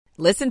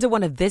Listen to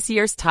one of this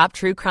year's top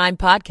true crime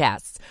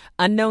podcasts.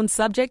 Unknown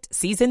Subject,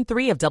 Season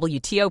 3 of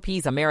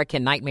WTOP's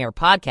American Nightmare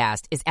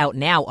podcast is out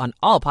now on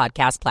all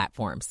podcast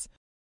platforms.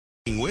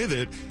 With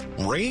it,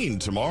 rain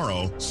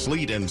tomorrow,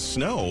 sleet and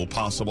snow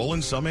possible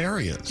in some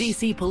areas.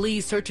 D.C.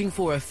 police searching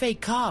for a fake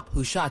cop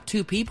who shot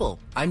 2 people.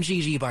 I'm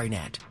Gigi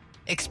Barnett.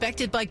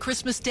 Expected by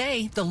Christmas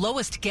Day, the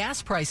lowest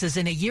gas prices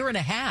in a year and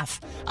a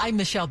half. I'm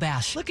Michelle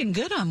Bash. Looking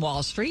good on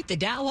Wall Street. The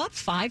Dow up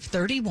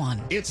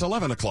 531. It's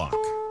 11 o'clock.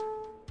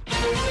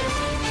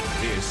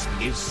 This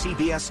is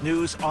CBS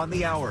News on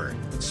the Hour,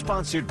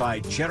 sponsored by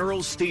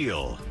General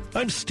Steel.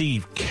 I'm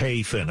Steve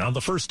Kathan. On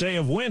the first day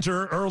of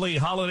winter, early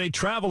holiday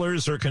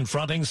travelers are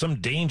confronting some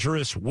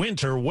dangerous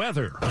winter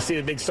weather. I see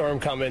a big storm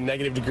coming,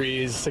 negative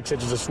degrees, 6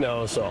 inches of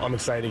snow, so I'm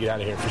excited to get out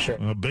of here for sure.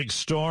 A big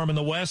storm in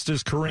the west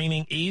is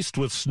careening east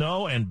with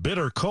snow and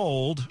bitter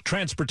cold.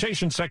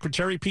 Transportation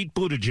Secretary Pete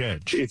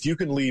Buttigieg. If you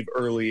can leave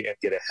early and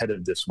get ahead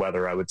of this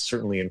weather, I would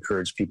certainly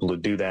encourage people to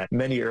do that.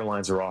 Many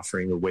airlines are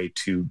offering a way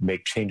to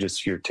make changes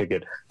to your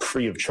ticket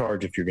free of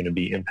charge if you're going to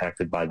be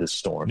impacted by this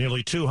storm.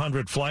 Nearly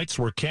 200 flights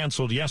were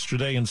canceled yesterday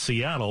in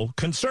Seattle.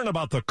 Concern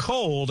about the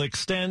cold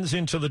extends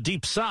into the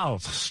deep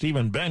south.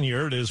 Stephen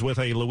Benyard is with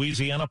a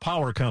Louisiana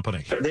power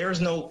company. There is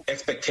no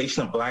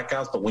expectation of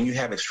blackouts, but when you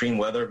have extreme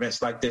weather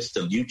events like this,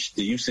 the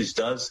usage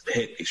does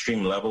hit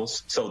extreme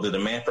levels. So the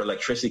demand for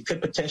electricity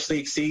could potentially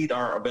exceed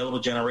our available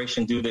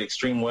generation due to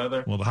extreme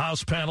weather. Well, the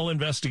House panel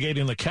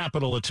investigating the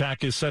Capitol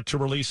attack is set to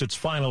release its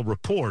final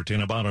report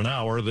in about an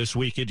hour. This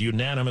week, it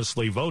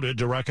unanimously voted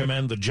to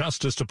recommend the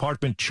Justice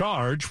Department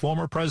charge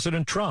former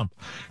President Trump.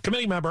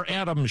 Committee member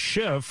Adam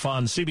Schiff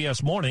on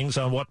CBS Mornings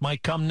on what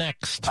might come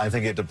next. I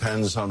think it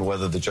depends on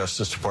whether the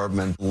Justice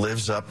Department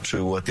lives up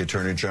to what the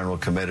Attorney General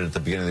committed at the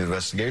beginning of the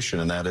investigation,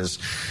 and that is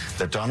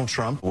that Donald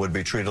Trump would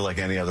be treated like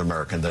any other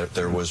American, that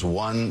there was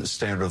one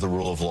standard of the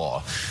rule of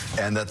law,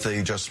 and that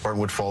the Justice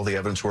Department would follow the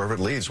evidence wherever it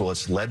leads. Well,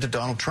 it's led to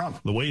Donald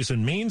Trump. The Ways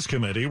and Means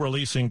Committee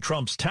releasing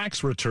Trump's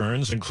tax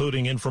returns,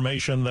 including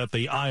information that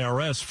the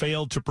IRS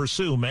failed to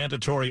pursue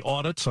mandatory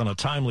audits on a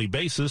timely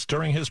basis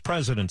during his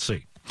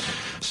presidency.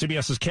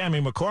 CBS's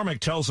Cammie McCormick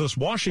tells us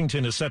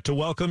Washington is set to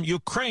welcome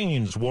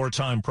Ukraine's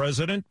wartime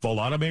president,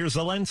 Volodymyr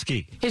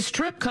Zelensky. His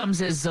trip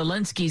comes as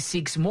Zelensky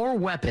seeks more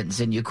weapons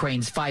in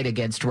Ukraine's fight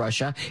against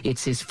Russia.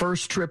 It's his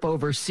first trip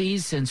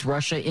overseas since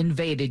Russia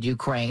invaded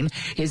Ukraine.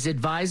 His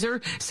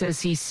advisor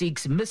says he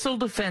seeks missile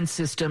defense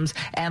systems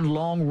and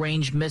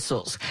long-range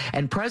missiles.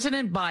 And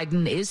President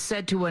Biden is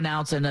set to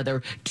announce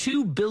another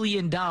 $2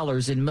 billion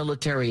in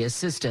military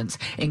assistance,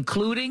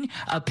 including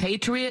a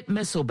Patriot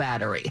missile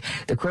battery.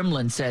 The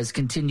Kremlin says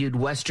continued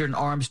Western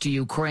arms to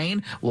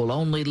Ukraine will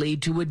only lead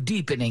to a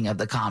deepening of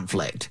the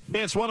conflict.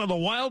 It's one of the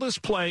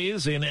wildest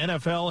plays in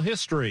NFL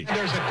history.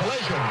 There's a collision.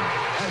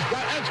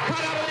 It's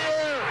cut out of the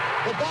air.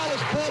 The ball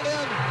is pulled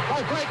in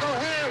by Franco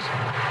Harris.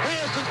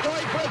 Harris is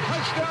going for a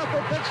touchdown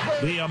for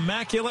Pittsburgh. The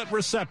immaculate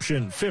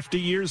reception 50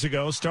 years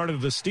ago started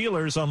the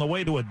Steelers on the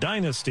way to a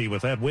dynasty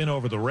with that win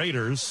over the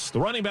Raiders. The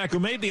running back who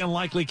made the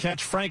unlikely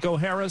catch, Franco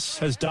Harris,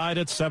 has died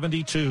at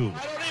 72.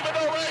 I don't even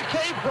know where it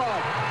came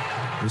from.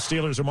 The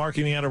Steelers are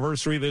marking the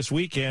anniversary this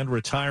weekend,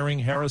 retiring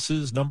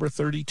Harris's number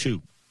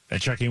 32.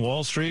 And checking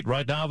Wall Street,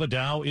 right now the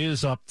Dow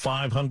is up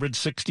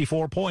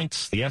 564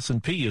 points. The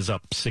S&P is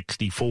up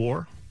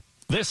 64.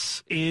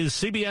 This is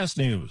CBS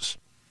News.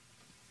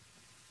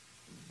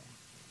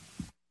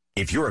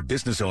 If you're a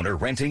business owner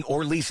renting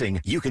or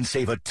leasing, you can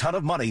save a ton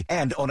of money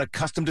and own a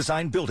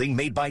custom-designed building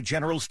made by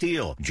General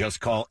Steel. Just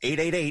call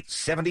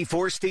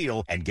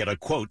 888-74-STEEL and get a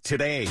quote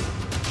today.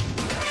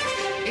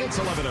 It's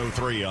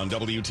 11:03 on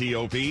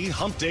WTOP,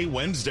 Hump Day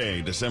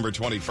Wednesday, December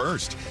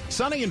 21st.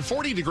 Sunny and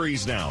 40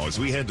 degrees now as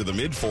we head to the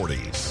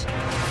mid-40s.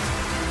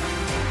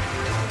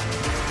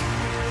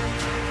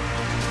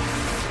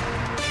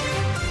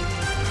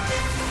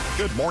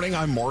 Good morning,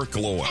 I'm Mark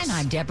Lewis. And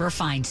I'm Deborah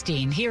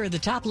Feinstein. Here are the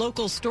top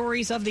local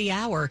stories of the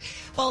hour.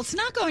 Well, it's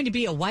not going to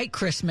be a white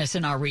Christmas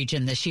in our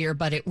region this year,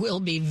 but it will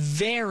be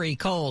very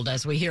cold,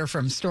 as we hear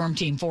from Storm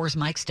Team 4's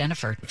Mike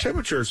Steniford.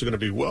 Temperatures are going to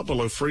be well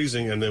below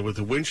freezing, and then with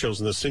the wind chills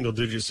in the single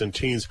digits and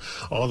teens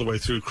all the way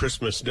through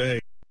Christmas Day.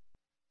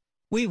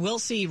 We will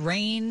see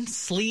rain,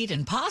 sleet,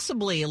 and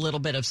possibly a little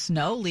bit of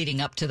snow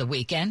leading up to the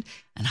weekend,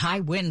 and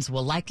high winds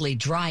will likely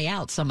dry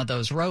out some of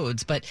those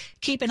roads, but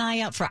keep an eye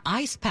out for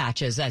ice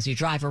patches as you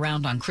drive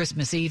around on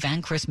Christmas Eve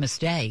and Christmas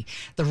Day.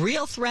 The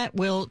real threat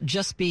will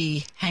just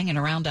be hanging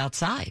around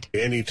outside.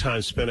 Any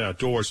time spent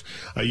outdoors,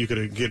 you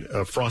could get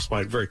a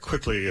frostbite very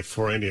quickly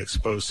for any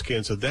exposed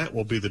skin, so that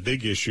will be the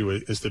big issue,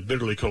 is the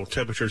bitterly cold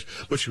temperatures,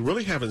 which you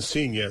really haven't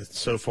seen yet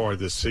so far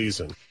this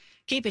season.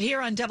 Keep it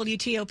here on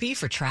WTOP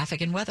for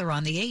traffic and weather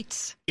on the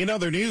 8s. In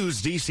other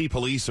news, D.C.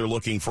 police are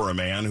looking for a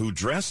man who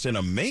dressed in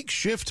a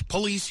makeshift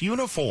police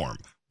uniform,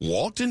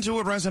 walked into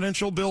a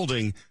residential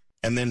building,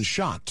 and then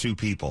shot 2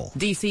 people.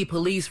 D.C.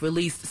 police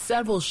released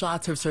several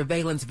shots of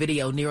surveillance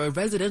video near a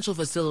residential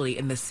facility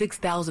in the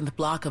 6,000th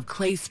block of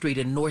Clay Street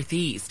in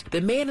Northeast.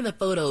 The man in the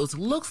photos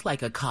looks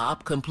like a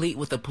cop, complete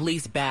with a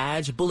police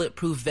badge,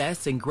 bulletproof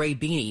vest, and gray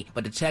beanie.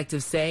 But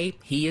detectives say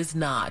he is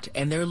not,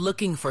 and they're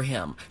looking for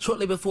him.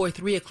 Shortly before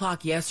 3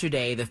 o'clock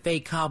yesterday, the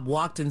fake cop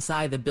walked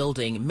inside the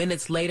building.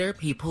 Minutes later,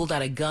 he pulled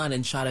out a gun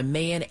and shot a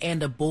man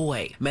and a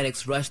boy.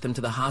 Medics rushed them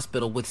to the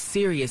hospital with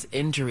serious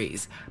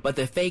injuries. But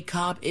the fake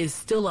cop is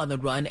still on the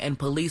run, and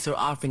police are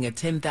offering a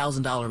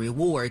 $10,000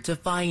 reward to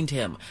find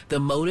him. The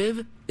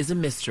motive is a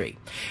mystery.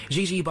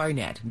 Gigi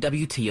Barnett,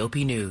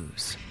 WTOP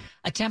News.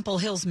 A Temple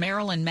Hills,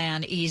 Maryland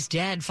man is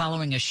dead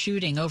following a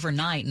shooting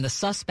overnight, and the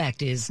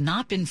suspect is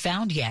not been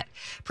found yet.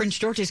 Prince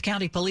George's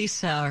County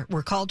Police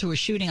were called to a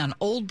shooting on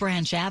Old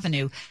Branch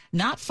Avenue,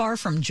 not far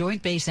from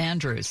Joint Base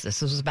Andrews.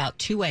 This was about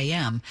 2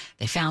 a.m.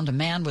 They found a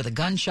man with a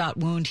gunshot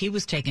wound. He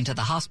was taken to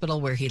the hospital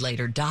where he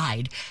later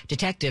died.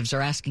 Detectives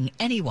are asking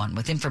anyone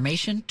with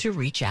information to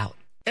reach out.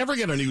 Ever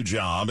get a new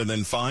job and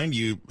then find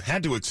you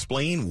had to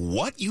explain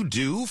what you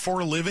do for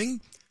a living?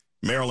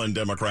 Maryland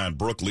Democrat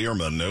Brooke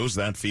Learman knows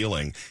that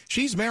feeling.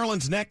 She's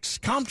Maryland's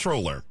next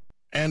comptroller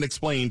and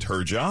explained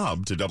her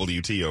job to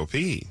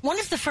WTOP. One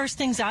of the first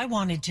things I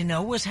wanted to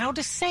know was how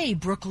to say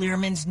Brooke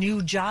Learman's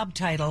new job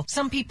title.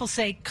 Some people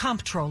say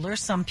comptroller,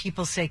 some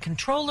people say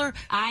controller.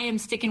 I am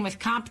sticking with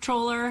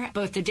comptroller.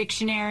 Both the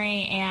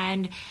dictionary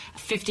and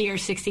 50 or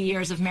 60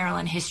 years of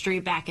Maryland history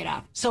back it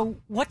up. So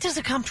what does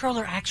a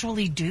comptroller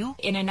actually do?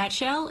 In a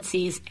nutshell, it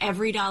sees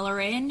every dollar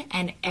in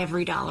and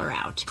every dollar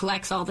out.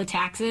 Collects all the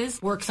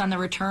taxes, works on the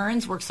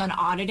returns, works on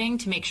auditing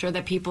to make sure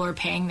that people are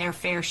paying their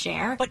fair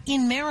share. But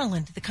in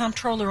Maryland, the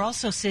comptroller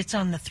also sits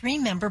on the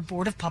 3-member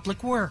Board of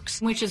Public Works,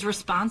 which is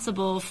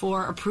responsible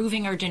for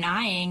approving or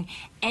denying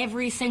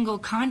every single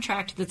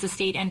contract that the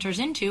state enters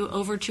into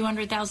over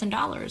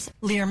 $200,000.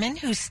 Learman,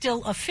 who's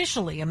still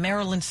officially a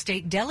Maryland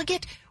state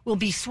delegate, will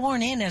be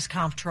sworn in as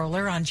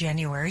comptroller on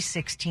January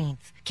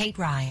 16th. Kate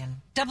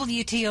Ryan,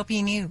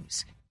 WTOP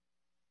News.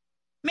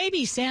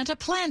 Maybe Santa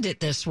planned it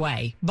this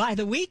way. By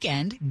the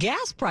weekend,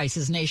 gas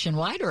prices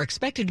nationwide are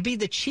expected to be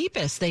the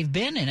cheapest they've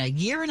been in a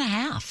year and a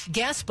half.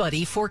 Gas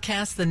Buddy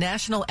forecasts the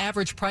national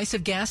average price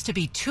of gas to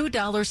be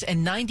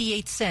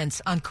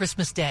 $2.98 on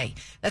Christmas Day.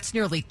 That's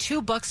nearly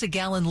 $2 a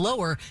gallon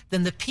lower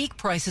than the peak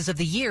prices of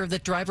the year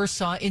that drivers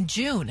saw in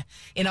June.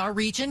 In our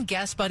region,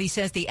 Gas Buddy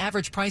says the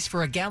average price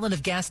for a gallon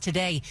of gas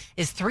today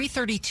is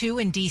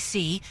 $3.32 in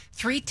D.C.,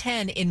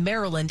 $3.10 in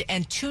Maryland,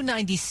 and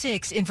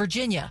 $2.96 in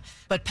Virginia.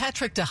 But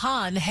Patrick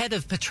DeHaan, head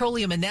of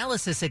petroleum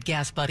analysis at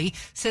Gas Buddy,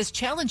 says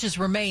challenges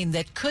remain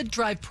that could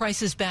drive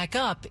prices back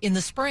up in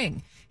the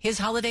spring. His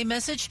holiday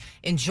message: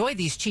 enjoy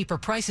these cheaper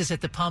prices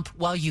at the pump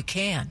while you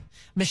can.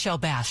 Michelle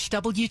Bash,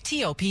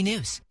 WTOP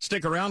News.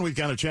 Stick around. We've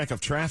got a check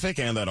of traffic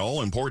and that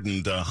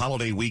all-important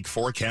holiday week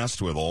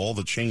forecast with all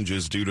the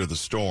changes due to the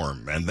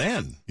storm. And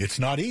then... It's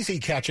not easy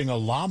catching a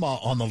llama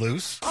on the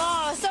loose.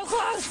 Oh, so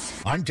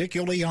close. I'm Dick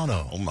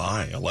Iuliano. Oh,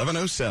 my.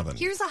 11:07.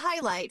 Here's a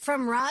highlight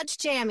from Raj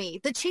Jamie,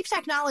 the chief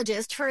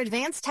technologist for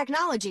advanced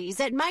technologies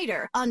at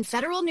MITRE, on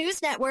Federal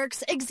News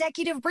Network's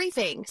Executive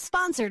Briefing,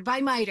 sponsored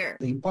by MITRE.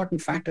 The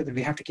important factor that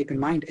we have to keep in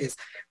mind is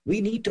we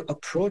need to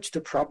approach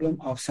the problem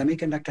of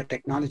semiconductor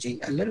technology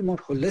a little more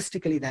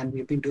holistically than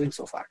we've been doing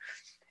so far.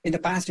 In the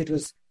past, it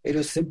was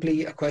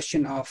simply a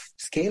question of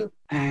scale,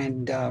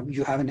 and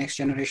you have a next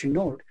generation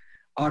node,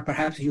 or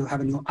perhaps you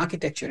have a new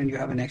architecture and you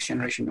have a next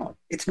generation node.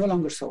 It's no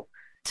longer so.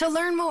 To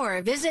learn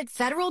more, visit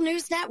Federal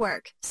News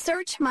Network.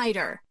 Search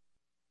MITRE.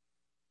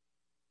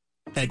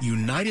 At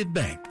United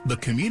Bank, the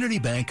community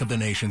bank of the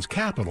nation's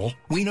capital,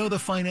 we know the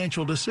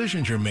financial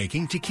decisions you're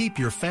making to keep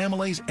your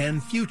families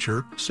and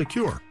future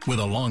secure. With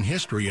a long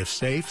history of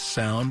safe,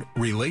 sound,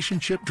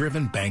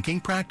 relationship-driven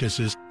banking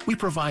practices, we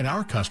provide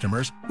our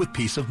customers with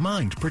peace of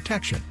mind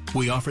protection.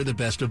 We offer the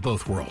best of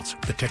both worlds,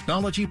 the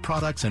technology,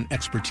 products, and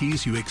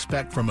expertise you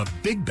expect from a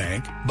big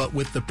bank, but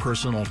with the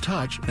personal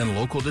touch and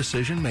local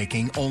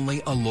decision-making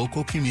only a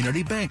local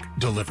community bank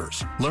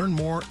delivers. Learn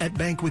more at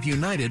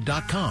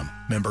bankwithunited.com.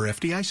 Member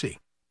FDIC.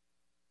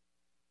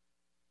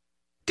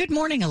 Good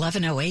morning,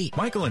 11:08.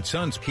 Michael and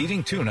Son's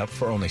heating tune-up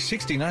for only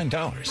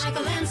 $69.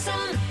 Michael and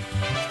Son.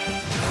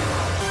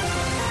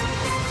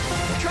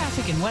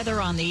 Traffic and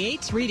weather on the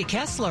 8th. Rita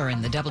Kessler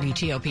in the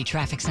WTOP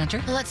Traffic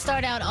Center. Let's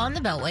start out on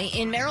the Beltway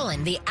in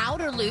Maryland. The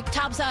outer loop,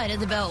 top side of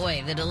the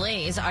Beltway. The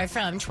delays are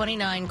from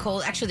 29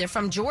 Cole. Actually, they're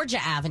from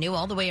Georgia Avenue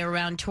all the way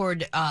around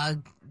toward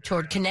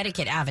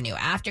Connecticut Avenue.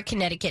 After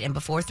Connecticut and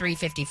before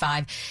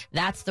 355,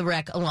 that's the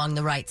wreck along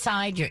the right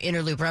side. Your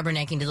inner loop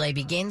rubbernecking delay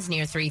begins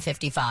near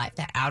 355.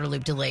 That outer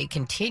loop delay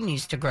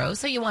continues to grow,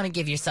 so you want to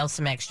give yourself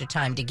some extra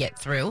time to get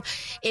through.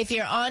 If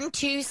you're on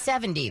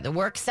 270, the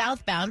work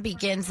southbound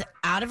begins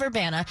out of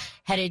Urbana,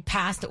 headed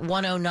past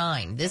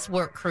 109. This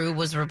work crew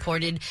was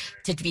reported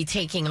to be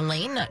taking a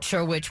lane, not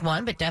sure which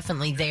one, but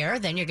definitely there.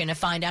 Then you're going to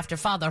find after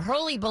Father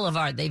Hurley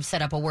Boulevard, they've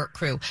set up a work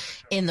crew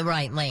in the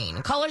right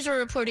lane. Callers are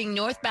reporting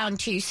northbound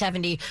 270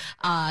 270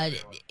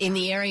 in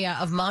the area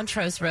of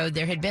Montrose Road.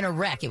 There had been a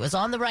wreck. It was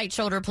on the right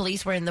shoulder.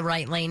 Police were in the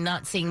right lane,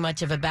 not seeing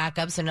much of a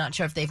backup, so not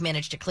sure if they've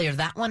managed to clear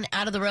that one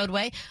out of the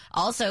roadway.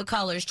 Also,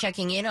 callers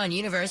checking in on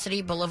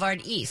University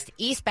Boulevard East,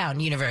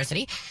 eastbound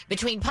University,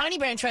 between Piney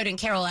Branch Road and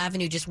Carroll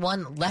Avenue, just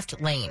one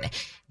left lane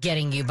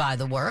getting you by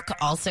the work.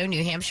 Also,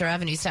 New Hampshire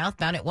Avenue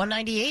southbound at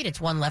 198, it's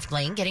one left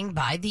lane getting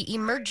by the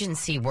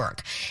emergency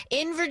work.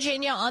 In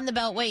Virginia, on the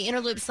Beltway, inner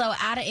loop slow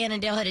out of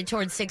Annandale headed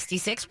towards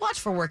 66.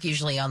 Watch for work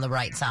usually on the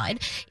right side.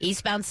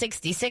 Eastbound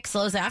 66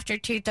 slows after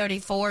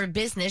 234.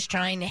 Business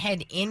trying to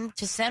head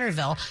into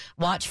Centerville.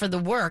 Watch for the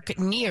work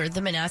near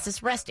the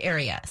Manassas Rest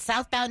area.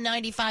 Southbound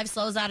 95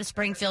 slows out of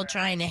Springfield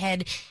trying to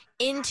head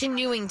into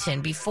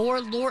Newington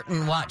before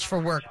Lorton. Watch for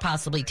work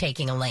possibly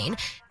taking a lane.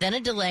 Then a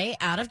delay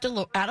out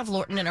of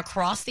Lorton and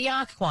across the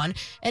Occoquan,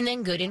 and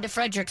then good into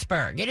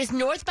Fredericksburg. It is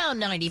northbound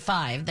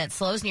 95 that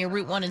slows near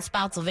Route 1 in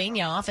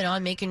Spotsylvania, off and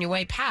on making your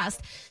way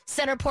past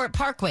Centerport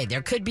Parkway.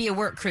 There could be a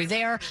work crew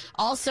there.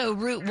 Also,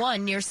 Route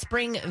 1 near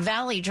Spring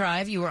Valley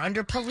Drive. You are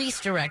under police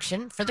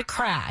direction for the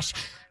crash.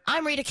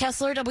 I'm Rita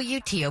Kessler,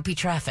 WTOP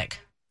Traffic.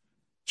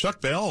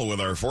 Chuck Bell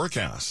with our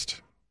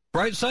forecast.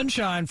 Bright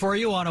sunshine for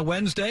you on a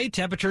Wednesday.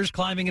 Temperatures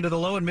climbing into the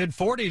low and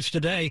mid-40s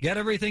today. Get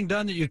everything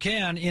done that you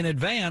can in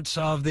advance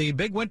of the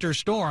big winter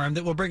storm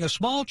that will bring a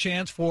small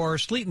chance for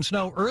sleet and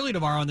snow early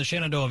tomorrow in the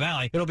Shenandoah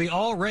Valley. It'll be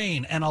all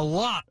rain and a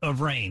lot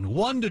of rain,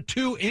 1 to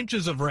 2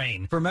 inches of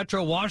rain for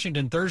Metro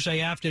Washington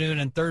Thursday afternoon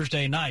and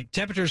Thursday night.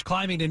 Temperatures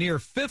climbing to near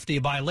 50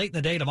 by late in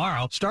the day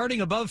tomorrow.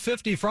 Starting above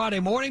 50 Friday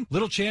morning,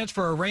 little chance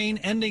for a rain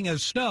ending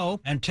as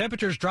snow, and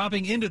temperatures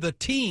dropping into the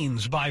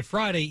teens by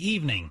Friday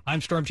evening.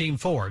 I'm Storm Team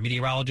 4,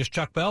 meteorologist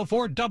Chuck Bell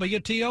for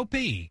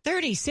WTOP.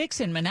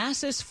 36 in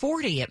Manassas,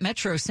 40 at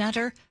Metro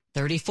Center,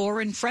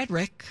 34 in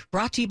Frederick.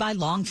 Brought to you by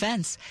Long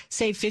Fence.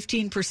 Save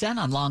 15%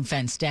 on Long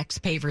Fence decks,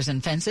 pavers,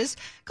 and fences.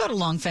 Go to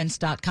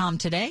longfence.com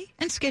today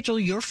and schedule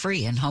your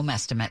free in-home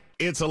estimate.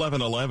 It's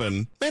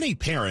 11:11. Many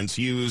parents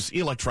use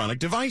electronic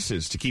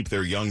devices to keep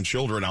their young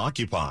children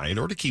occupied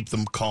or to keep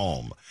them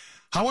calm.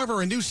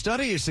 However, a new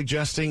study is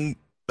suggesting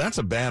that's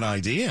a bad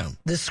idea.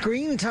 The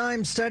Screen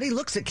Time study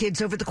looks at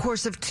kids over the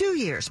course of 2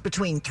 years,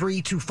 between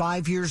 3 to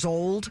 5 years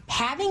old.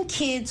 Having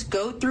kids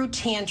go through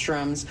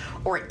tantrums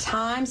or at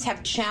times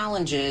have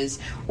challenges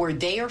where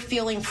they are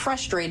feeling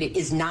frustrated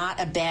is not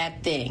a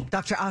bad thing.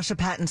 Dr. Asha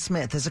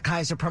Patton-Smith is a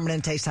Kaiser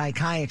Permanente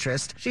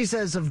psychiatrist. She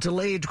says of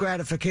delayed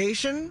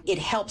gratification, it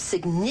helps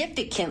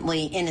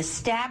significantly in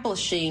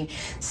establishing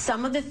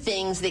some of the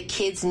things that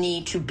kids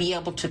need to be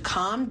able to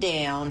calm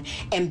down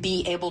and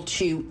be able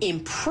to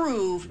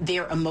improve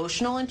their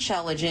emotional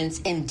intelligence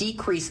and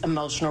decrease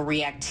emotional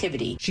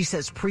reactivity. She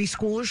says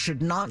preschoolers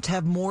should not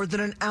have more than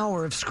an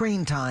hour of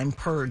screen time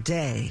per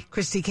day.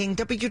 Christy King,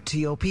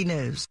 WTOP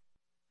News.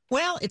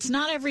 Well, it's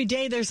not every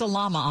day there's a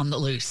llama on the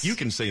loose. You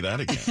can say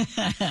that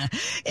again.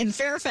 In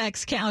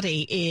Fairfax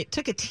County, it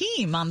took a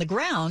team on the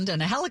ground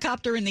and a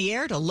helicopter in the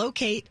air to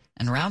locate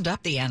and round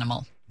up the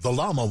animal. The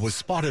llama was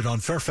spotted on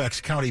Fairfax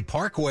County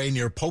Parkway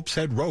near Pope's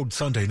Head Road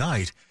Sunday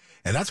night.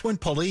 And that's when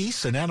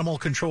police and animal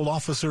control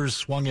officers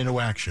swung into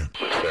action.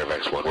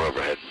 Fairfax 1, we're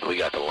overhead. We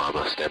got the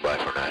llama. Stand by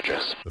for an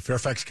address. The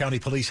Fairfax County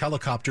Police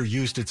helicopter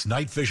used its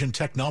night vision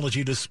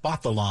technology to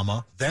spot the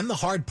llama. Then the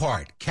hard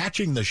part,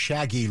 catching the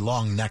shaggy,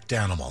 long-necked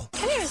animal.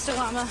 Come here, Mr.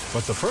 Llama.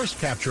 But the first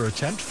capture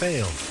attempt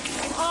failed.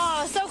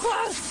 Oh, so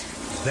close.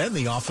 Then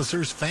the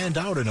officers fanned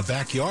out in a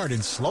backyard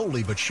and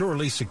slowly but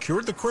surely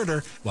secured the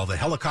critter while the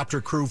helicopter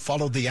crew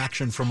followed the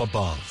action from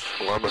above.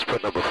 The llama's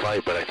putting up a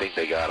fight, but I think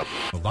they got him.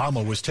 The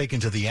llama was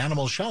taken to the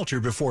animal shelter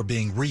before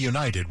being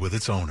reunited with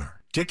its owner.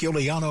 Dick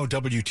Iuliano,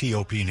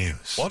 WTOP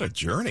News. What a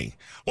journey.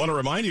 Want to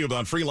remind you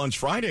about Free Lunch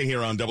Friday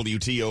here on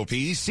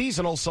WTOP.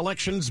 Seasonal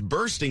selections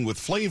bursting with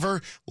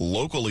flavor,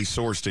 locally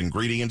sourced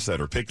ingredients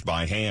that are picked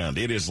by hand.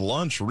 It is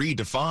lunch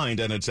redefined,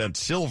 and it's at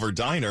Silver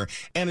Diner,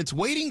 and it's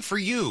waiting for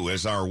you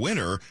as our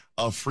winner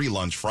of Free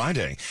Lunch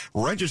Friday.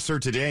 Register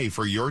today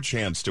for your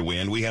chance to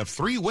win. We have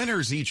 3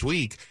 winners each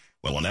week.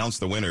 We'll announce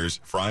the winners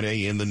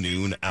Friday in the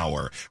noon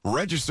hour.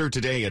 Register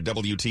today at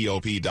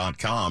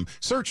WTOP.com.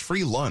 Search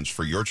Free Lunch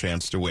for your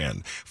chance to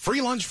win.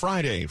 Free Lunch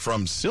Friday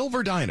from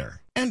Silver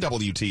Diner and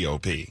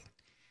WTOP.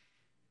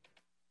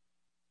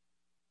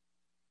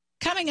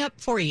 Coming up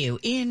for you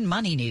in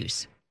Money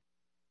News.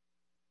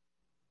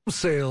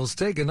 Sales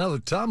take another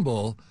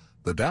tumble.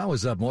 The Dow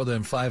is up more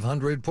than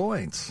 500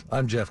 points.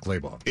 I'm Jeff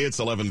Claiborne. It's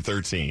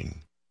 11:13.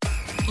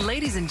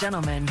 Ladies and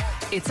gentlemen,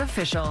 it's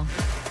official.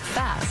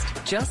 Fast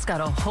just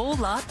got a whole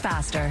lot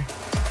faster.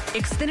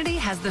 Xfinity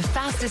has the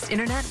fastest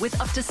internet with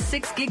up to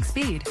 6 gig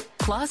speed.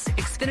 Plus,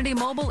 Xfinity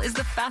Mobile is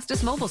the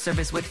fastest mobile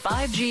service with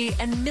 5G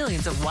and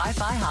millions of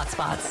Wi-Fi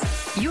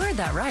hotspots. You heard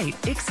that right.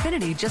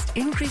 Xfinity just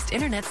increased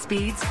internet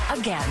speeds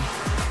again.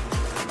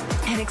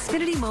 And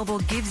Xfinity Mobile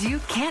gives you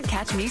can't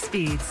catch me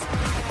speeds.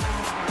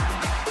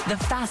 The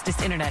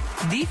fastest internet,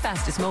 the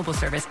fastest mobile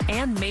service,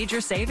 and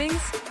major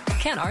savings?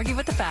 Can't argue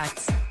with the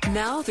facts.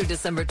 Now through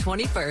December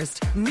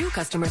 21st, new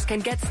customers can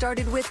get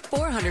started with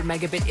 400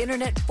 megabit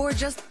internet for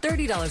just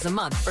 $30 a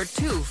month for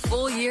 2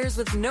 full years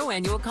with no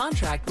annual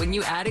contract when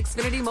you add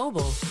Xfinity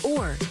Mobile.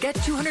 Or get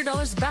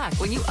 $200 back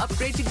when you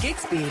upgrade to gig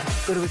speed.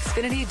 Go to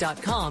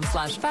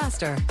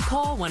Xfinity.com/faster.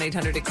 Call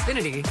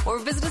 1-800-XFINITY or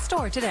visit a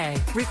store today.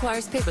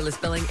 Requires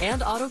paperless billing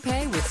and auto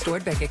pay with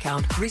stored bank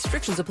account.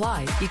 Restrictions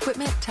apply.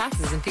 Equipment,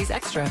 taxes, and fees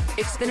extra.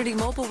 Xfinity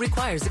Mobile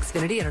requires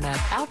Xfinity Internet.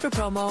 After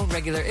promo,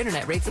 regular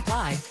internet rates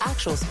apply.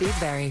 Actual speeds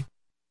vary.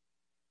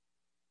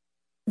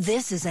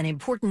 This is an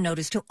important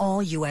notice to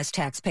all U.S.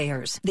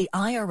 taxpayers. The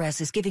IRS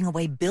is giving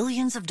away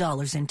billions of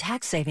dollars in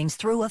tax savings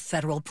through a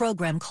federal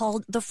program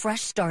called the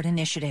Fresh Start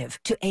Initiative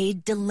to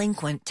aid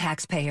delinquent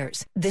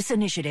taxpayers. This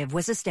initiative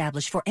was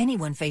established for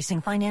anyone facing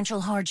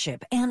financial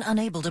hardship and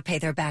unable to pay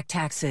their back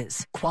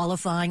taxes.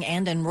 Qualifying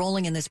and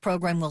enrolling in this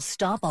program will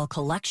stop all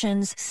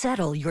collections,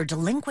 settle your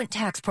delinquent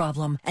tax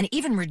problem, and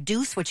even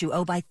reduce what you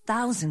owe by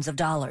thousands of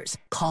dollars.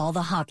 Call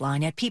the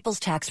hotline at People's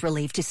Tax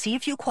Relief to see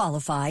if you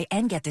qualify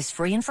and get this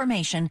free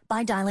information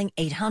by dialing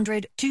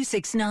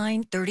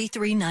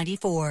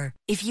 800-269-3394.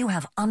 If you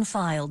have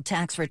unfiled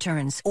tax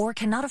returns or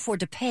cannot afford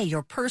to pay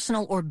your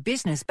personal or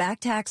business back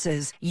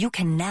taxes, you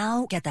can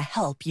now get the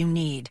help you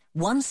need.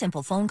 One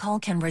simple phone call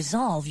can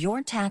resolve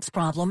your tax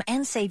problem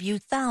and save you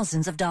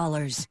thousands of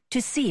dollars.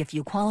 To see if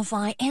you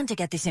qualify and to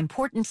get this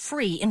important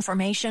free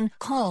information,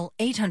 call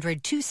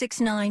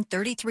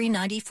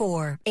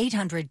 800-269-3394.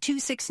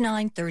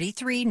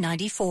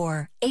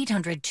 800-269-3394.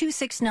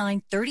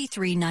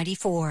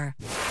 800-269-3394.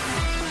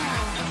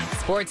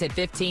 Sports at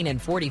 15 and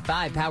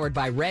 45, powered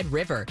by Red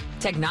River.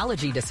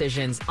 Technology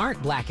decisions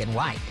aren't black and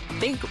white.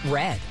 Think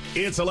red.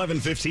 It's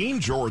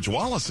 11:15. George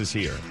Wallace is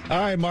here. All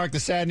right, Mark, the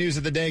sad news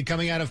of the day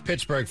coming out of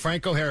Pittsburgh.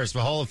 Franco Harris,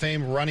 the Hall of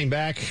Fame running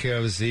back,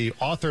 was the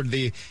author of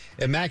the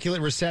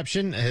Immaculate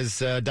Reception, has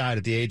died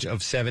at the age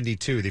of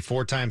 72. The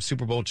 4-time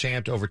Super Bowl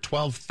champ, over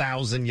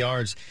 12,000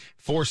 yards,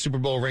 4 Super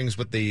Bowl rings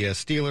with the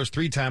Steelers,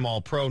 3-time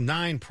All-Pro,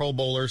 9 Pro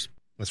Bowlers.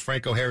 Was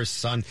Franco Harris'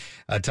 son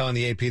telling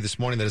the AP this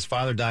morning that his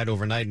father died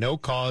overnight, no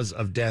cause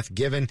of death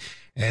given,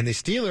 and the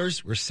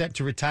Steelers were set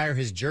to retire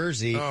his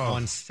jersey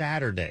on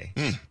Saturday.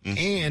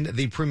 And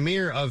the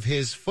premiere of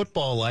his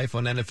football life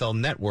on NFL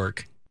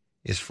Network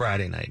is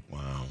Friday night.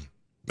 Wow.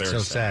 So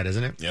sad,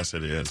 isn't it? Yes,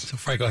 it is. So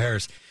Franco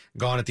Harris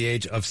gone at the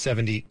age of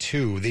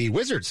 72. The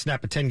Wizards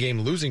snap a 10-game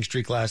losing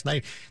streak last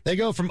night. They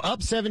go from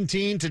up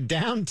 17 to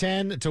down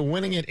 10 to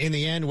winning it in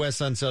the end. Wes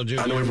Unseld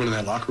Jr. I know everyone in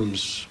that locker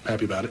room's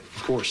happy about it,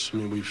 of course. I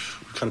mean, we've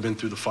kind of been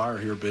through the fire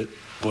here a bit,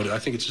 but I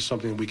think it's just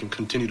something we can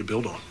continue to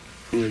build on.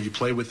 You know, you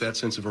play with that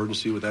sense of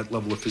urgency, with that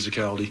level of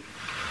physicality.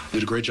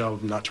 Did a great job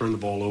of not turning the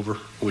ball over,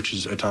 which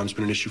has at times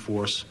been an issue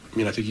for us. I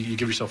mean, I think you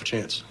give yourself a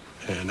chance.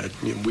 And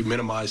we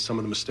minimized some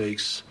of the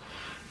mistakes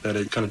that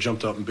had kind of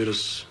jumped up and bit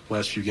us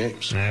last few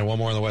games. And one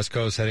more on the West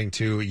Coast, heading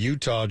to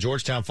Utah.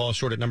 Georgetown falls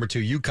short at number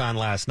 2 UConn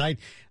last night,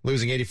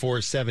 losing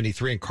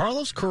 84-73. And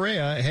Carlos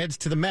Correa heads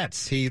to the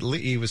Mets.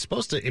 He was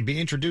supposed to be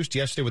introduced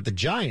yesterday with the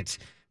Giants,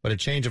 but a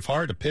change of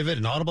heart, a pivot,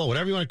 an audible,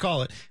 whatever you want to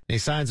call it. And he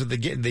signs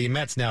with the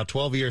Mets now,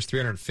 12 years,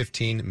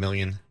 $315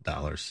 million.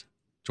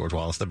 George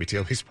Wallace,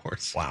 WTOP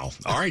Sports. Wow.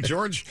 All right,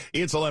 George,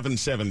 it's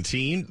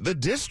 11:17. The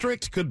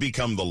district could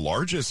become the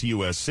largest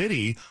U.S.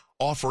 city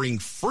offering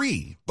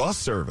free bus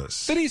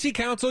service. The D.C.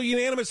 Council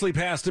unanimously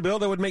passed a bill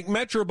that would make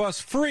Metrobus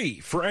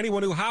free for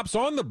anyone who hops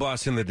on the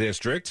bus in the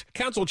district.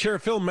 Council Chair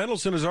Phil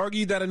Mendelson has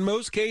argued that in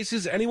most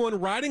cases, anyone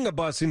riding a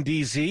bus in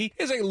D.C.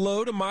 is a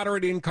low to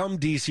moderate income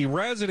D.C.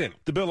 resident.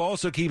 The bill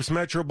also keeps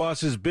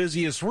Metrobus's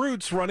busiest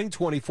routes running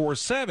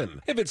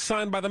 24/7. If it's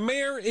signed by the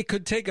mayor, it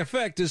could take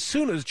effect as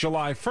soon as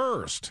July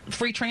 1st.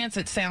 Free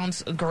transit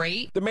sounds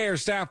great. The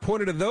mayor's staff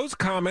pointed to those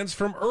comments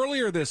from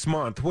earlier this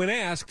month when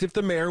asked if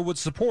the mayor would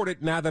support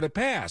it now that it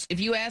passed. If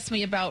you ask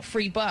me about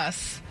free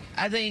bus,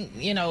 I think,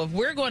 if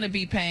we're going to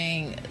be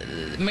paying,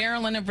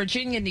 Maryland and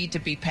Virginia need to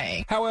be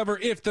paying. However,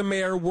 if the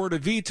mayor were to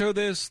veto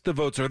this, the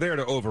votes are there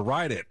to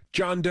override it.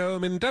 John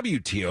Dome,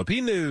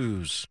 WTOP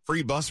News.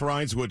 Free bus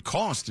rides would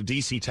cost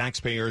D.C.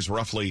 taxpayers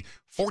roughly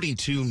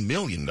 $42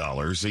 million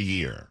a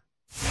year.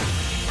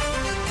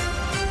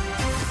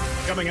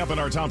 Coming up in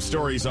our top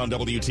stories on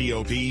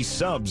WTOP,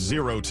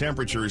 sub-zero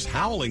temperatures,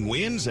 howling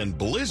winds, and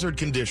blizzard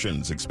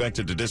conditions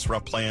expected to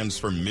disrupt plans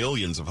for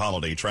millions of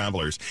holiday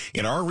travelers.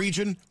 In our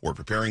region, we're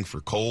preparing for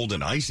cold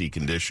and icy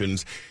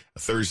conditions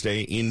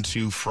Thursday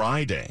into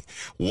Friday.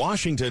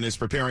 Washington is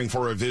preparing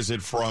for a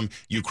visit from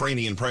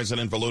Ukrainian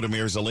President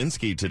Volodymyr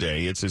Zelensky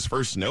today. It's his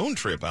first known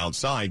trip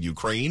outside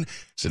Ukraine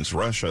since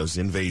Russia's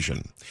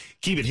invasion.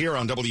 Keep it here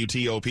on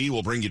WTOP.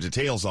 We'll bring you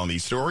details on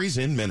these stories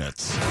in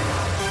minutes.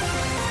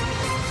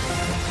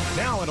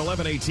 Now at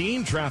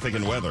 11:18, traffic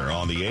and weather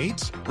on the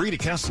 8th. Rita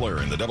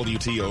Kessler in the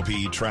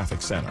WTOP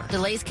Traffic Center.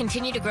 Delays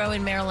continue to grow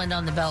in Maryland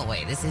on the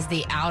Beltway. This is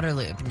the outer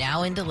loop.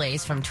 Now in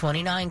delays from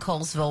 29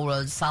 Colesville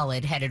Road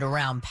Solid headed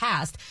around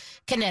past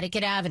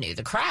Connecticut Avenue.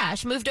 The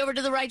crash moved over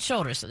to the right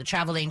shoulder, so the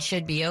travel lane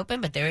should be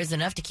open, but there is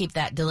enough to keep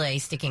that delay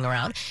sticking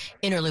around.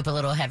 Inner loop a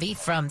little heavy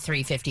from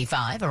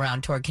 355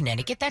 around toward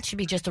Connecticut. That should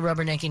be just a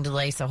rubbernecking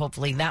delay, so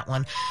hopefully that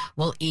one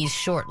will ease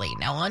shortly.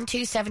 Now on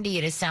 270,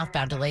 it is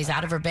southbound delays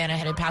out of Urbana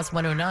headed past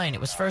 109. It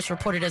was first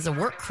reported as a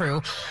work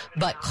crew,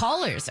 but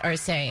callers are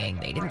saying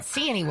they didn't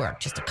see any work,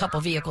 just a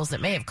couple vehicles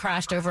that may have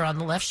crashed over on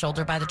the left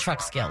shoulder by the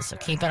truck skills. So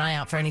keep an eye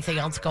out for anything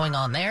else going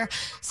on there.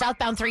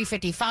 Southbound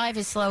 355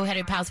 is slow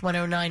headed past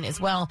 109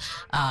 as well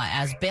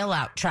as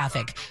bailout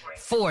traffic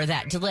for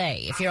that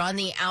delay. If you're on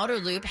the outer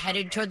loop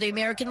headed toward the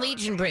American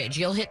Legion Bridge,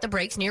 you'll hit the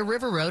brakes near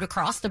River Road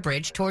across the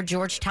bridge toward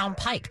Georgetown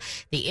Pike.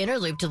 The inner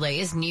loop delay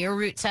is near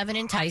Route 7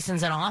 in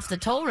Tysons and off the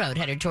toll road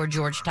headed toward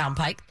Georgetown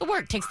Pike. The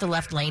work takes the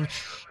left lane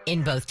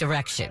in both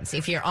directions.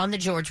 If you're on the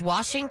George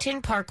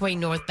Washington Parkway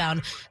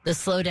northbound, the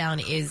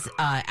slowdown is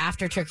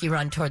after Turkey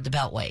Run toward the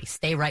Beltway.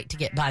 Stay right to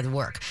get by the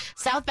work.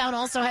 Southbound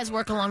also has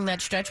work along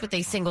that stretch with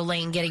a single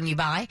lane getting you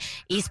by.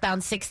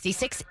 Eastbound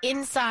 66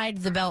 inside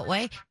the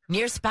Beltway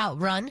near Spout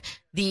Run.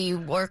 The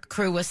work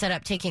crew was set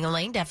up taking a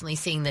lane, definitely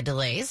seeing the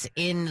delays.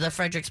 In the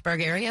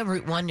Fredericksburg area,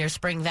 Route 1 near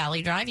Spring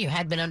Valley Drive, you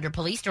had been under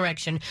police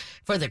direction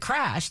for the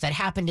crash that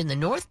happened in the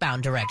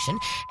northbound direction.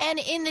 And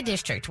in the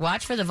district,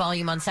 watch for the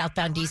volume on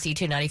southbound DC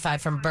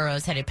 295 from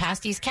Burroughs headed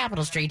past East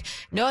Capitol Street.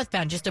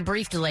 Northbound, just a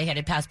brief delay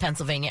headed past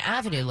Pennsylvania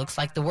Avenue. Looks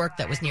like the work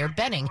that was near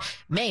Benning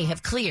may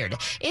have cleared.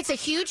 It's a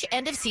huge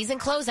end-of-season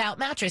closeout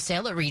mattress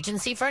sale at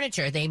Regency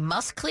Furniture. They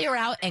must clear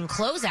out and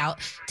close out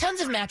tons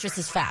of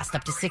mattresses fast,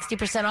 up to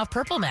 60% off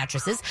Purple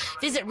mattresses.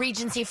 Visit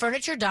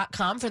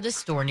RegencyFurniture.com for the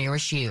store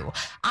nearest you.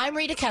 I'm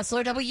Rita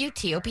Kessler,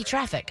 WTOP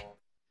Traffic.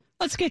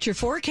 Let's get your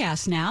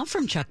forecast now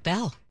from Chuck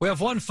Bell. We have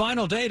one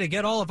final day to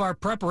get all of our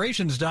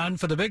preparations done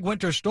for the big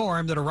winter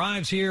storm that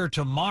arrives here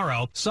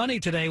tomorrow. Sunny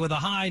today with a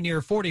high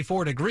near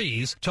 44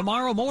 degrees.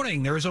 Tomorrow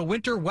morning, there is a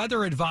winter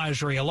weather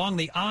advisory along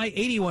the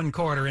I-81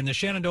 corridor in the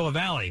Shenandoah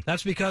Valley.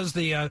 That's because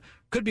the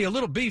could be a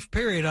little brief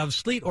period of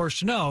sleet or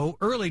snow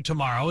early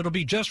tomorrow. It'll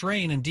be just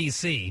rain in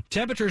D.C.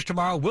 Temperatures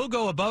tomorrow will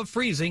go above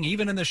freezing,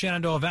 even in the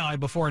Shenandoah Valley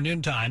before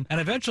noontime, and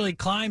eventually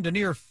climb to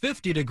near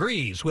 50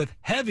 degrees with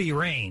heavy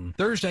rain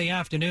Thursday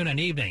afternoon and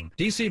evening.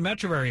 D.C.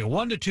 metro area,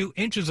 1 to 2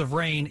 inches of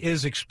rain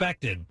is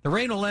expected. The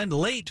rain will end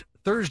late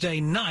Thursday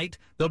night.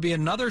 There'll be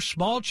another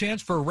small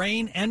chance for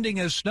rain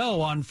ending as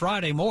snow on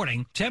Friday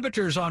morning.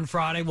 Temperatures on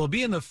Friday will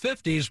be in the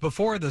 50s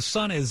before the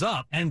sun is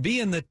up and be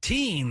in the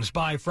teens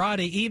by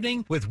Friday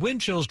evening, with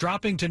wind chills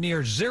dropping to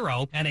near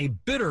zero and a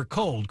bitter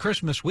cold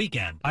Christmas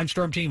weekend. I'm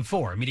Storm Team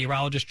 4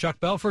 meteorologist Chuck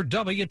Bell for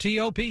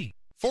WTOP.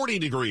 40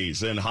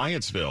 degrees in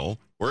Hyattsville.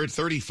 We're at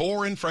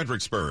 34 in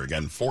Fredericksburg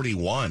and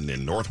 41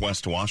 in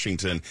Northwest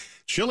Washington.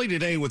 Chilly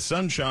today with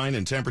sunshine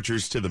and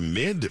temperatures to the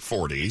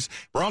mid-40s.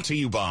 Brought to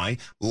you by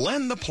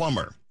Len the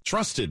Plumber.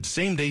 Trusted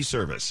same-day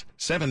service,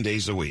 7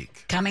 days a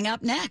week. Coming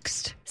up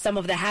next. Some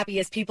of the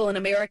happiest people in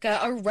America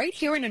are right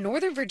here in a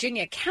Northern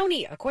Virginia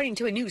county, according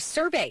to a new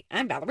survey.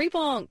 I'm Valerie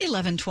Bong.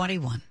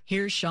 11:21.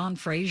 Here's Sean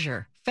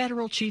Frazier,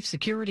 Federal Chief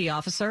Security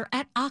Officer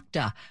at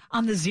Okta,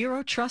 on the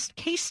Zero Trust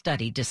case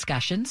study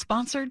discussion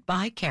sponsored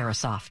by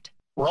Carahsoft.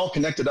 We're all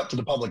connected up to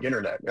the public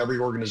internet. Every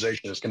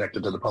organization is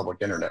connected to the public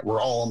internet.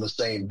 We're all on the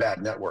same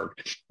bad network.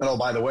 And oh,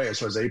 by the way, as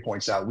Jose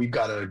points out, we've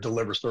got to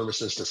deliver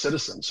services to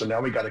citizens. So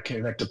now we got to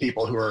connect to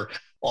people who are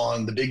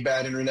on the big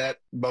bad internet,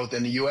 both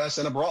in the U.S.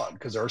 and abroad,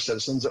 because there are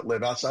citizens that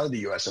live outside of the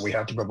U.S. and we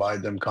have to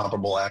provide them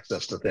comparable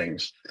access to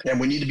things. And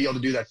we need to be able to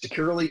do that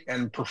securely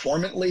and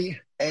performantly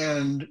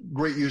and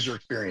great user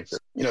experiences.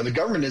 You know, the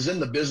government is in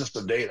the business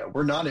of data.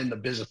 We're not in the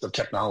business of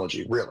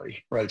technology,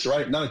 really, right? It's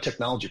not a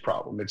technology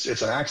problem. It's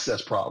an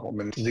access problem.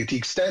 And to the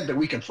extent that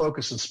we can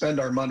focus and spend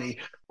our money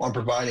on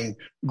providing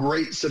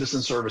great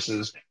citizen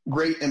services,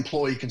 great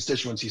employee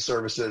constituency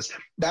services,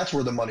 that's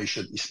where the money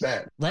should be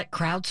spent. Let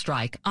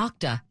CrowdStrike,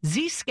 Okta,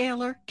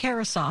 Zscaler,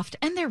 Carahsoft,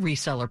 and their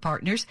reseller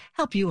partners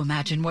help you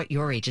imagine what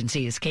your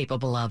agency is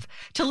capable of.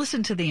 To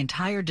listen to the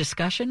entire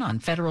discussion on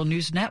Federal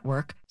News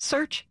Network,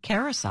 search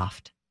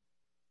Carahsoft.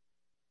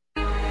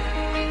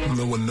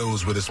 No one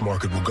knows where this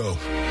market will go.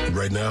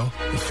 Right now,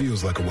 it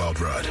feels like a wild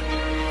ride.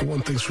 But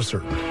one thing's for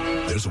certain,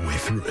 there's a way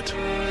through it.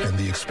 And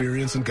the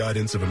experience and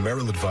guidance of a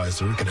Merrill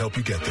advisor can help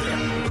you get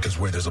there. Because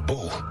where there's a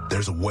bull,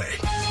 there's a way.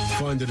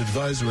 Find an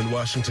advisor in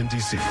Washington,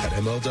 D.C. at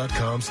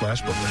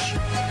ml.com/bullish.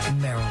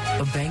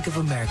 Merrill, a Bank of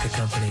America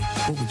company.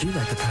 What would you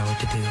like the power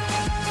to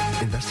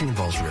do? Investing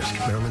involves risk.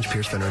 Merrill Lynch,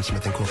 Pierce, Fenner &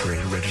 Smith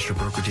Incorporated, registered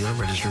broker-dealer,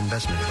 registered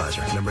investment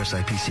advisor. Member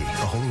SIPC,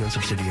 a wholly owned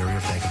subsidiary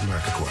of Bank of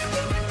America Corp.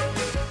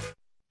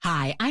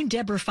 Hi, I'm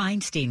Deborah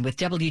Feinstein with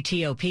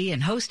WTOP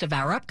and host of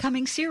our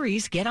upcoming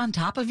series, Get on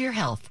Top of Your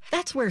Health.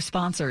 That's where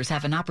sponsors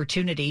have an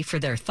opportunity for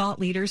their thought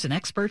leaders and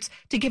experts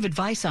to give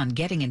advice on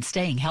getting and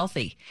staying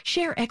healthy.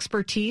 Share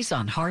expertise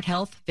on heart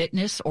health,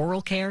 fitness,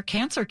 oral care,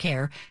 cancer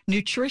care,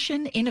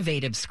 nutrition,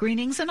 innovative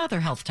screenings, and other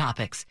health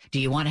topics.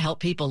 Do you want to help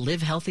people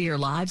live healthier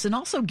lives and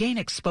also gain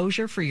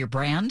exposure for your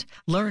brand?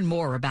 Learn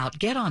more about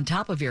Get on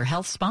Top of Your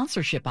Health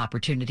sponsorship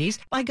opportunities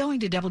by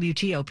going to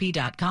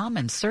WTOP.com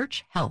and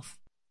search health.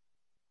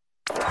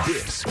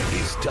 This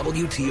is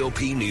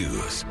WTOP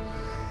News.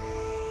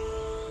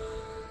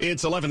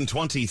 It's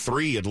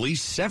 11:23. At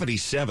least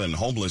 77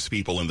 homeless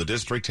people in the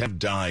district have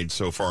died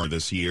so far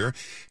this year.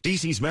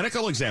 D.C.'s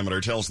medical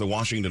examiner tells the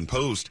Washington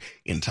Post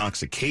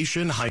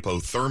intoxication,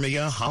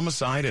 hypothermia,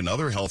 homicide, and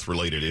other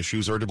health-related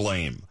issues are to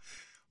blame.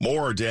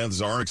 More deaths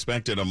are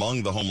expected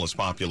among the homeless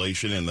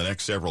population in the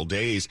next several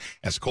days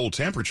as cold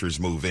temperatures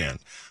move in.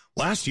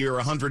 Last year,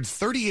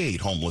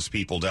 138 homeless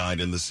people died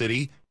in the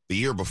city. The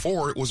year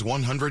before, it was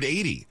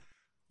 180.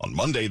 On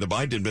Monday, the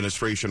Biden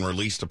administration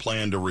released a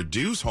plan to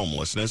reduce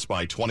homelessness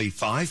by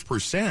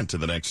 25% in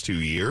the next 2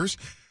 years,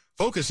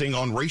 focusing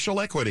on racial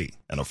equity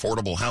and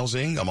affordable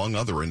housing, among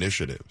other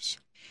initiatives.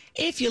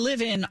 If you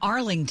live in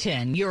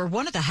Arlington, you're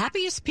one of the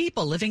happiest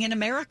people living in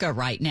America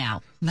right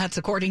now. That's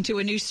according to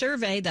a new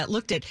survey that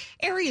looked at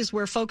areas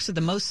where folks are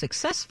the most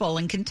successful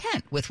and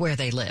content with where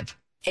they live.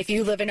 If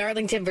you live in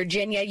Arlington,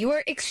 Virginia, you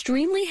are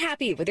extremely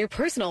happy with your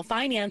personal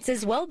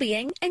finances,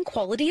 well-being, and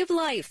quality of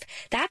life.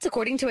 That's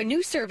according to a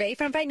new survey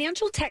from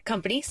financial tech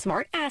company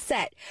Smart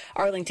Asset.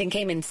 Arlington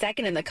came in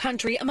second in the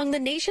country among the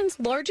nation's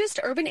largest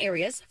urban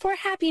areas for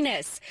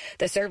happiness.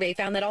 The survey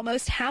found that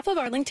almost half of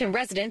Arlington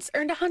residents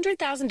earned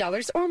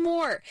 $100,000 or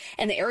more,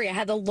 and the area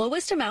had the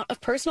lowest amount of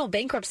personal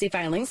bankruptcy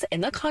filings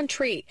in the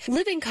country.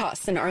 Living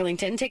costs in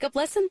Arlington take up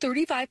less than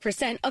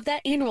 35% of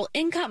that annual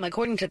income,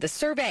 according to the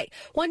survey.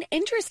 One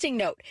interesting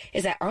note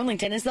is that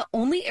Arlington is the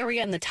only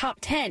area in the top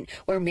 10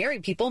 where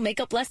married people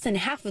make up less than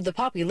half of the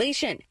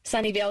population.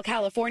 Sunnyvale,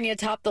 California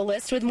topped the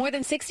list with more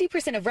than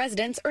 60% of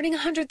residents earning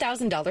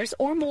 $100,000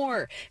 or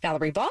more.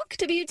 Valerie Balk,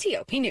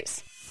 WTOP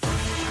News.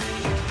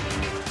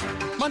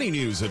 Money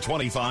news at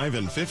 25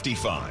 and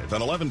 55.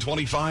 At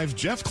 11:25,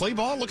 Jeff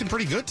Clabaugh looking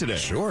pretty good today.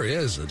 Sure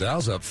is. The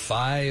Dow's up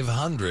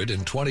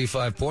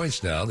 525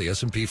 points now. The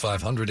S&P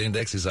 500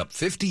 index is up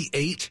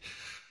 58.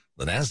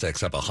 The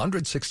Nasdaq's up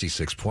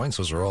 166 points.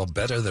 Those are all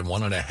better than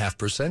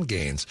 1.5%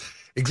 gains.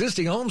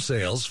 Existing home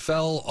sales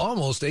fell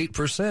almost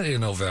 8%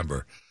 in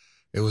November.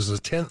 It was the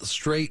 10th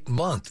straight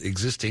month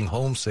existing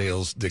home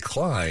sales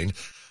declined.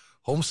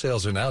 Home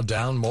sales are now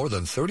down more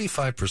than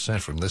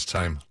 35% from this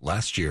time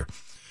last year.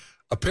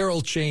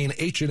 Apparel chain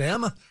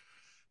H&M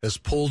has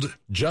pulled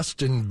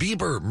Justin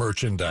Bieber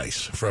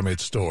merchandise from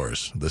its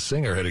stores. The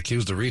singer had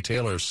accused the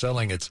retailer of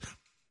selling its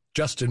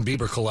Justin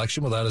Bieber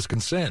collection without his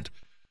consent.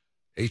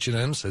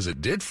 H&M says it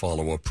did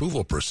follow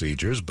approval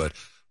procedures, but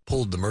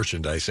pulled the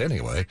merchandise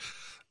anyway.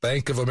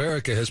 Bank of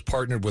America has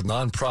partnered with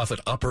nonprofit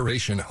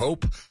Operation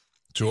Hope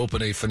to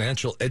open a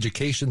financial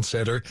education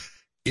center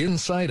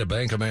inside a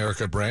Bank of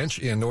America branch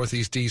in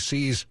Northeast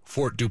D.C.'s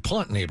Fort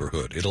DuPont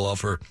neighborhood. It'll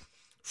offer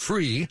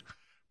free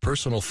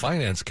personal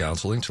finance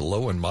counseling to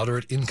low and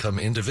moderate income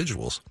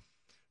individuals.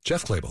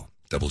 Jeff Clabaugh,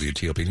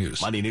 WTOP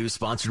News. Money News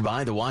sponsored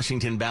by the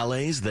Washington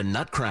Ballet's The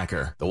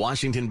Nutcracker. The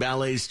Washington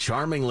Ballet's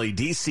charmingly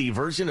DC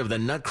version of The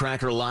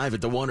Nutcracker live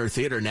at the Warner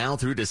Theater now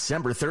through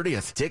December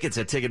 30th. Tickets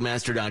at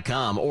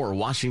Ticketmaster.com or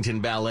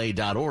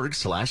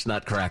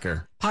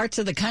WashingtonBallet.org/Nutcracker. Parts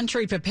of the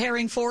country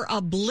preparing for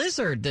a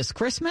blizzard this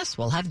Christmas.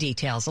 We'll have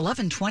details.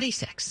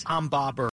 11:26. I'm Bob Burr.